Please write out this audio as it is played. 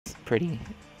It's pretty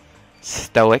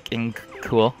stoic and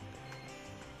cool.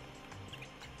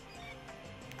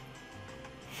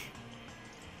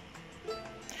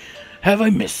 Have I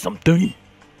missed something?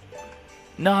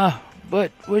 Nah,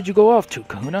 but where'd you go off to,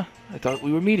 Kahuna? I thought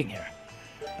we were meeting here.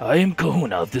 I am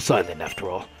Kahuna of this island, after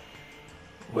all.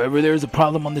 Wherever there is a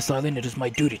problem on this island, it is my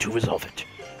duty to resolve it.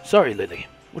 Sorry, Lily.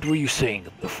 What were you saying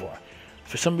before?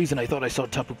 For some reason, I thought I saw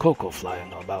Tapu Koko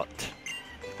flying about.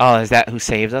 Oh, is that who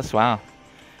saved us? Wow.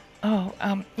 Oh,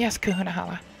 yes,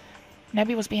 Kahuna-hala.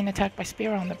 Nebby was being attacked by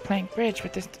Spiro on the plank bridge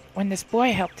when this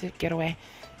boy helped it get away.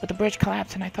 But the bridge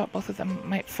collapsed, and I thought both of them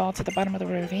might fall to the bottom of the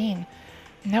ravine.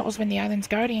 And that was when the island's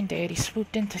guardian deity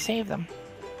swooped in to save them.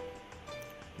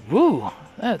 Woo!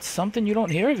 That's something you don't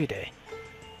hear every day.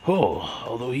 Oh,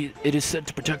 although it is said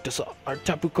to protect us, our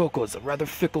Tapu Koko is a rather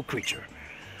fickle creature.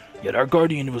 Yet our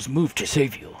guardian was moved to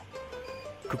save you.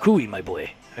 Kukui, my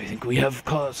boy, I think we have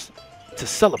cause to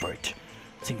celebrate.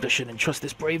 Seems I should entrust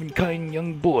this brave and kind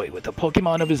young boy with a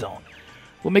Pokemon of his own.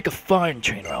 We'll make a fine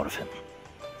trainer out of him.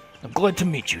 I'm glad to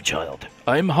meet you, child.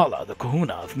 I am Hala, the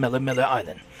Kahuna of Mele Mele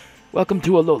Island. Welcome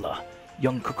to Alola.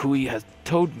 Young Kukui has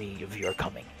told me of your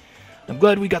coming. I'm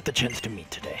glad we got the chance to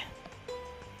meet today.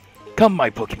 Come,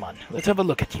 my Pokemon, let's have a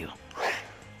look at you.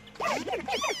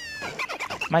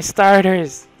 My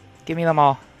starters! Give me them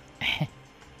all.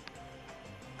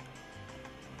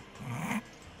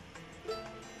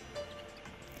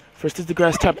 First is the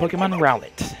grass-type Pokemon,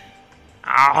 Rowlet.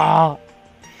 Ah!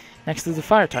 Next is the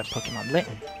fire-type Pokemon,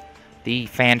 Litten. The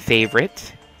fan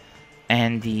favorite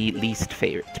and the least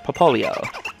favorite, Popolio.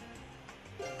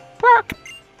 Bark!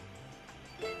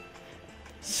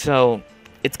 So,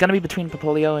 it's gonna be between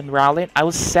Popolio and Rowlet. I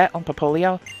was set on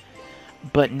Popolio,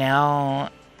 but now,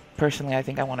 personally, I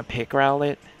think I want to pick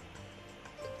Rowlet.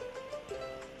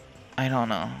 I don't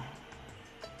know.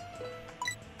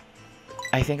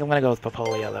 I think I'm gonna go with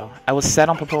Popolio though. I was set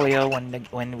on Popolio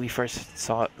when we first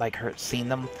saw it, like seen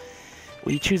them.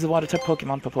 We choose the water type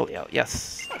Pokemon Popolio.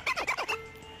 Yes.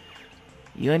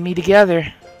 You and me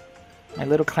together. My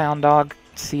little clown dog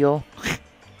seal.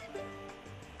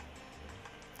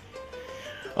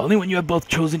 Only when you have both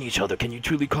chosen each other can you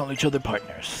truly call each other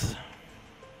partners.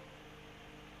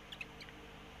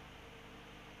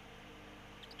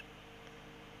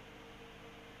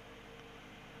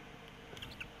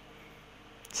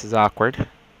 This is awkward.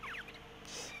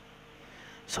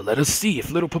 So let us see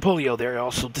if little Popolio there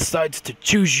also decides to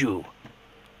choose you.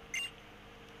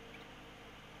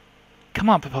 Come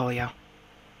on, Popolio.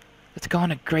 Let's go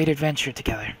on a great adventure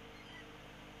together.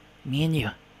 Me and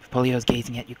you. Popolio's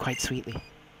gazing at you quite sweetly.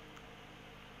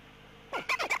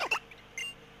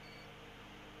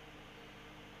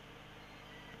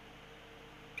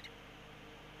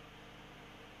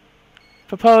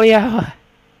 Popolio!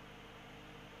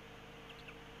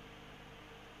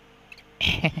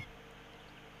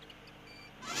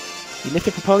 You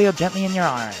lifted Popolio gently in your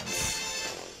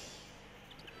arms.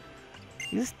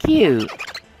 He's cute.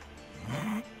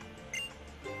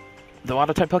 The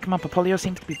water-type Pokemon Popolio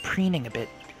seems to be preening a bit.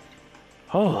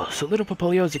 Oh, so little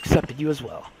Popolio has accepted you as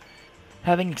well.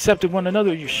 Having accepted one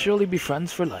another, you'll surely be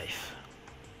friends for life.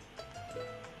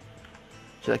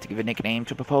 Would you like to give a nickname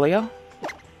to Popolio?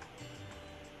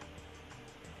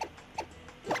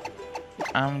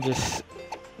 I'm just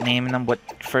naming them what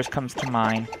first comes to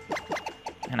mind.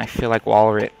 And I feel like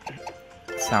Walrus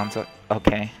sounds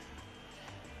okay.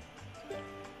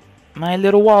 My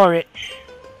little Walrus.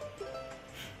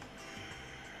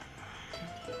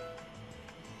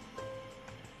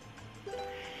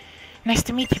 Nice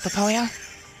to meet you, Popolio.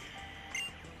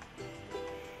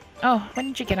 Oh, when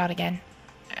did you get out again?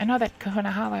 I know that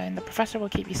Kahuna-hala and the professor will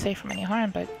keep you safe from any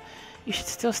harm, but you should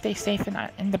still stay safe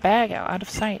in the bag out of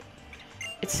sight.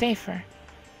 It's safer.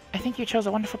 I think you chose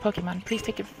a wonderful Pokemon. Please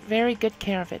take very good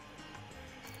care of it.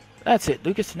 That's it,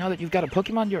 Lucas. Now that you've got a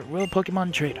Pokemon, you're a real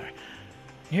Pokemon trainer.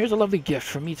 Here's a lovely gift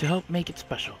for me to help make it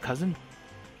special, cousin.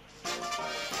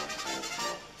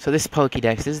 So this is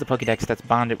the Pokédex that's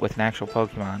bonded with an actual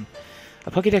Pokemon.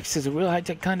 A Pokédex is a real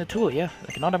high-tech kind of tool, yeah.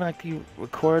 That can automatically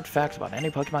record facts about any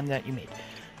Pokemon that you meet.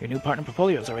 Your new partner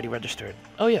Popolio is already registered.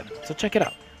 Oh yeah, so check it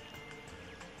out.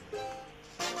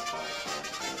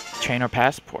 Trainer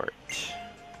Passport.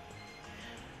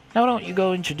 Now don't you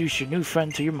go introduce your new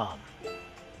friend to your mom.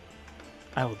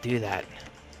 I will do that.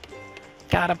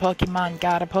 Got a Pokemon,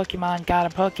 got a Pokemon, got a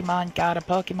Pokemon, got a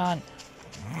Pokemon.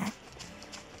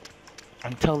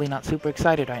 I'm totally not super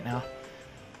excited right now.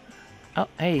 Oh,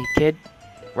 hey, kid.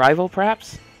 Rival,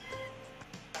 perhaps?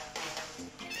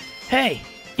 Hey,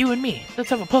 you and me. Let's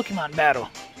have a Pokemon battle.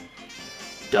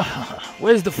 Duh,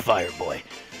 where's the fire boy?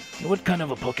 What kind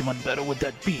of a Pokemon battle would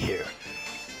that be here?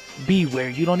 Beware,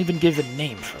 you don't even give a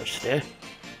name first, eh?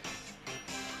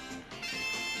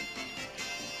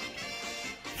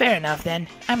 Fair enough, then.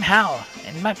 I'm Hal,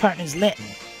 and my partner's Linton.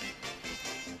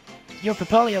 Your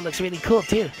Propolio looks really cool,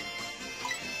 too.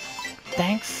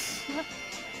 Thanks.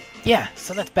 Yeah,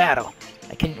 so let's battle.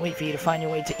 I couldn't wait for you to find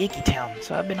your way to Iki Town,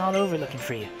 so I've been all over looking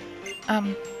for you.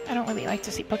 I don't really like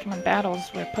to see Pokemon battles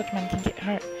where Pokemon can get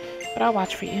hurt, but I'll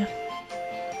watch for you.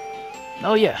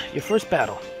 Oh yeah, your first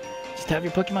battle. Just have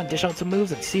your Pokemon dish out some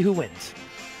moves and see who wins.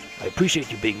 I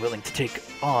appreciate you being willing to take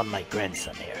on my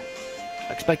grandson here.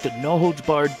 I expect a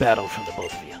no-holds-barred battle from the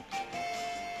both of you.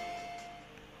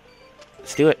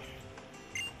 Let's do it.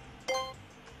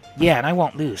 Yeah, and I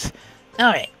won't lose.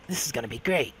 Alright, this is gonna be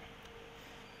great.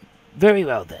 Very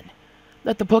well then.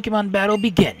 Let the Pokemon battle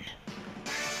begin.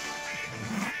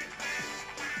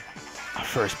 Our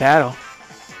first battle.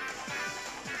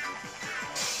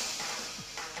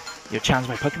 You're challenged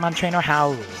by Pokemon trainer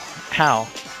Hal.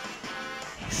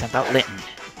 He sent out Linton.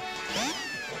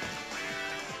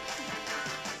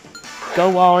 Go,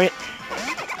 Walrus.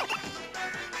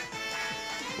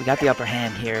 We got the upper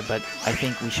hand here, but I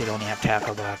think we should only have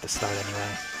Tackle though at the start anyway.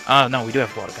 Oh, no, we do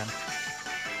have Water Gun.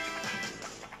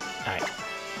 Alright.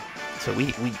 So we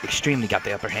extremely got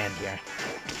the upper hand here.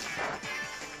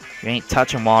 You ain't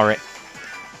touching Walrus.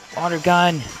 Water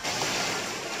Gun.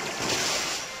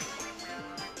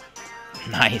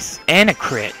 Nice. And a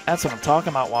crit. That's what I'm talking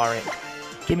about, Walrus.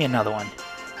 Give me another one.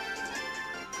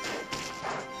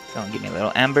 Don't give me a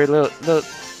little Ember. Little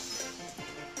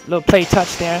play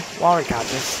touch there. Walrus got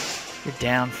this. You're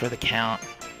down for the count.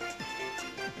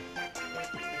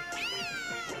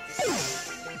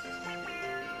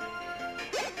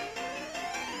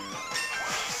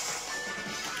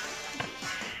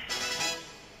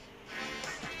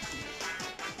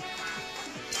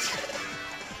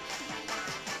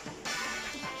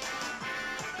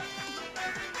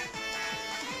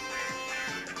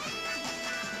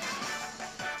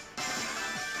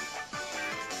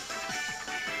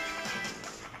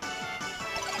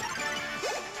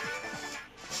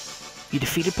 You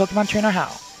defeated Pokemon Trainer Hal.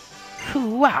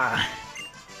 Hoo-wah!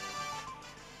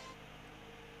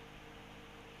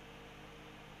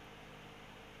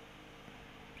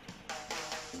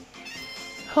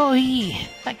 Hoo-wee!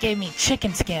 That gave me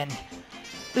chicken skin.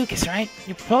 Lucas, right?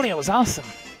 Your Propolio was awesome.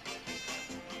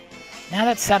 Now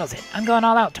that settles it. I'm going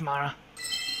all out tomorrow.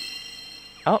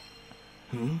 Oh.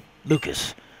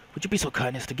 Lucas, would you be so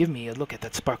kind as to give me a look at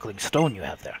that sparkling stone you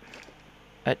have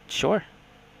there? Sure.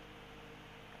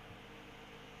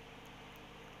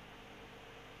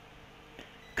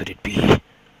 Could it be?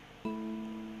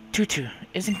 Tutu,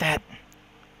 isn't that...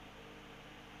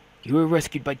 You were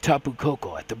rescued by Tapu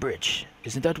Koko at the bridge.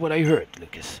 Isn't that what I heard,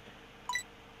 Lucas?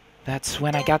 That's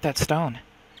when I got that stone.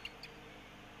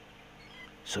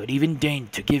 So it even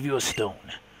deigned to give you a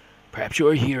stone. Perhaps you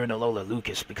are here in Alola,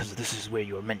 Lucas, because this is where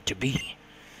you are meant to be.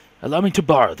 Allow me to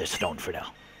borrow this stone for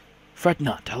now. Fret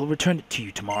not, I will return it to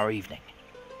you tomorrow evening.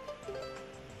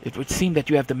 It would seem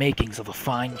that you have the makings of a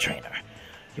fine trainer.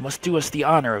 You must do us the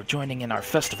honor of joining in our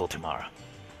festival tomorrow.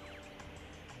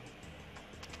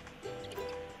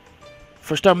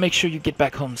 First, I'll make sure you get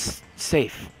back home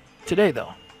safe. Today,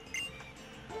 though.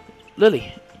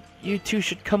 Lily, you two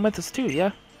should come with us too,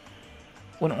 yeah?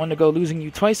 Wouldn't want to go losing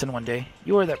you twice in one day.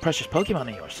 You are that precious Pokemon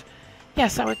of yours.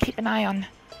 Yes, I will keep an eye on...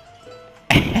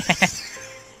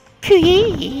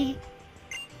 Coo-yee!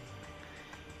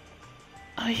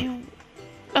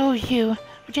 Oh, you.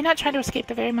 Would you not try to escape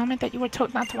the very moment that you were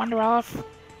told not to wander off?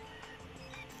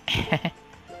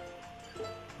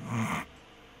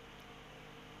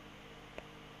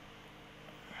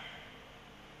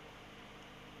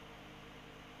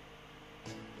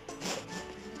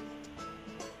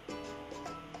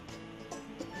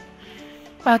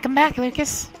 Welcome back,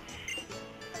 Lucas.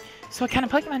 So what kind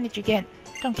of Pokemon did you get?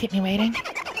 Don't keep me waiting.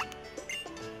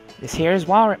 This here is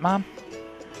Walrus, Mom.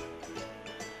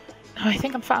 Oh, I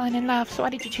think I'm falling in love, so why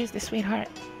did you choose this, sweetheart?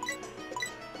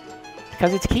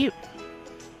 Because it's cute.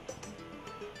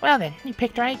 Well then, you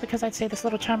picked right, because I'd say this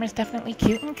little charmer is definitely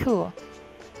cute and cool.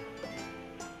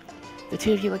 The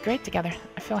two of you look great together.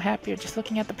 I feel happier just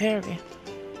looking at the pair of you.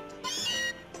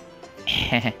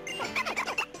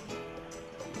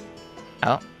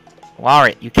 Oh.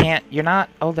 Walrus, you're not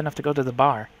old enough to go to the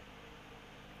bar.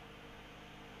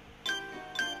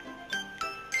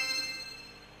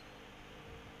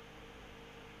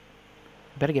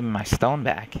 Better give me my stone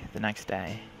back the next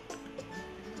day.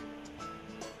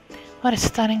 What a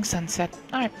stunning sunset.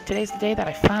 Alright, today's the day that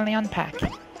I finally unpack.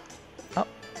 Oh.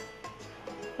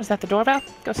 Was that the doorbell?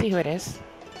 Go see who it is.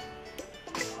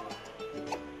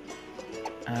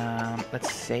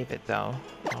 Let's save it though.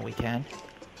 while we can.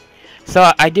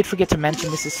 So I did forget to mention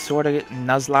this is sort of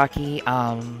Nuzlocke,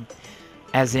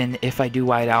 as in if I do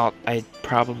white out, I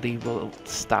probably will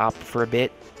stop for a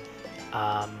bit.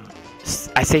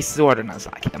 I say sort of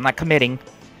Nuzlocke. I'm not committing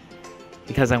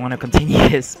because I want to continue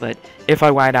this, but if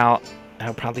I white out,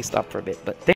 I'll probably stop for a bit. But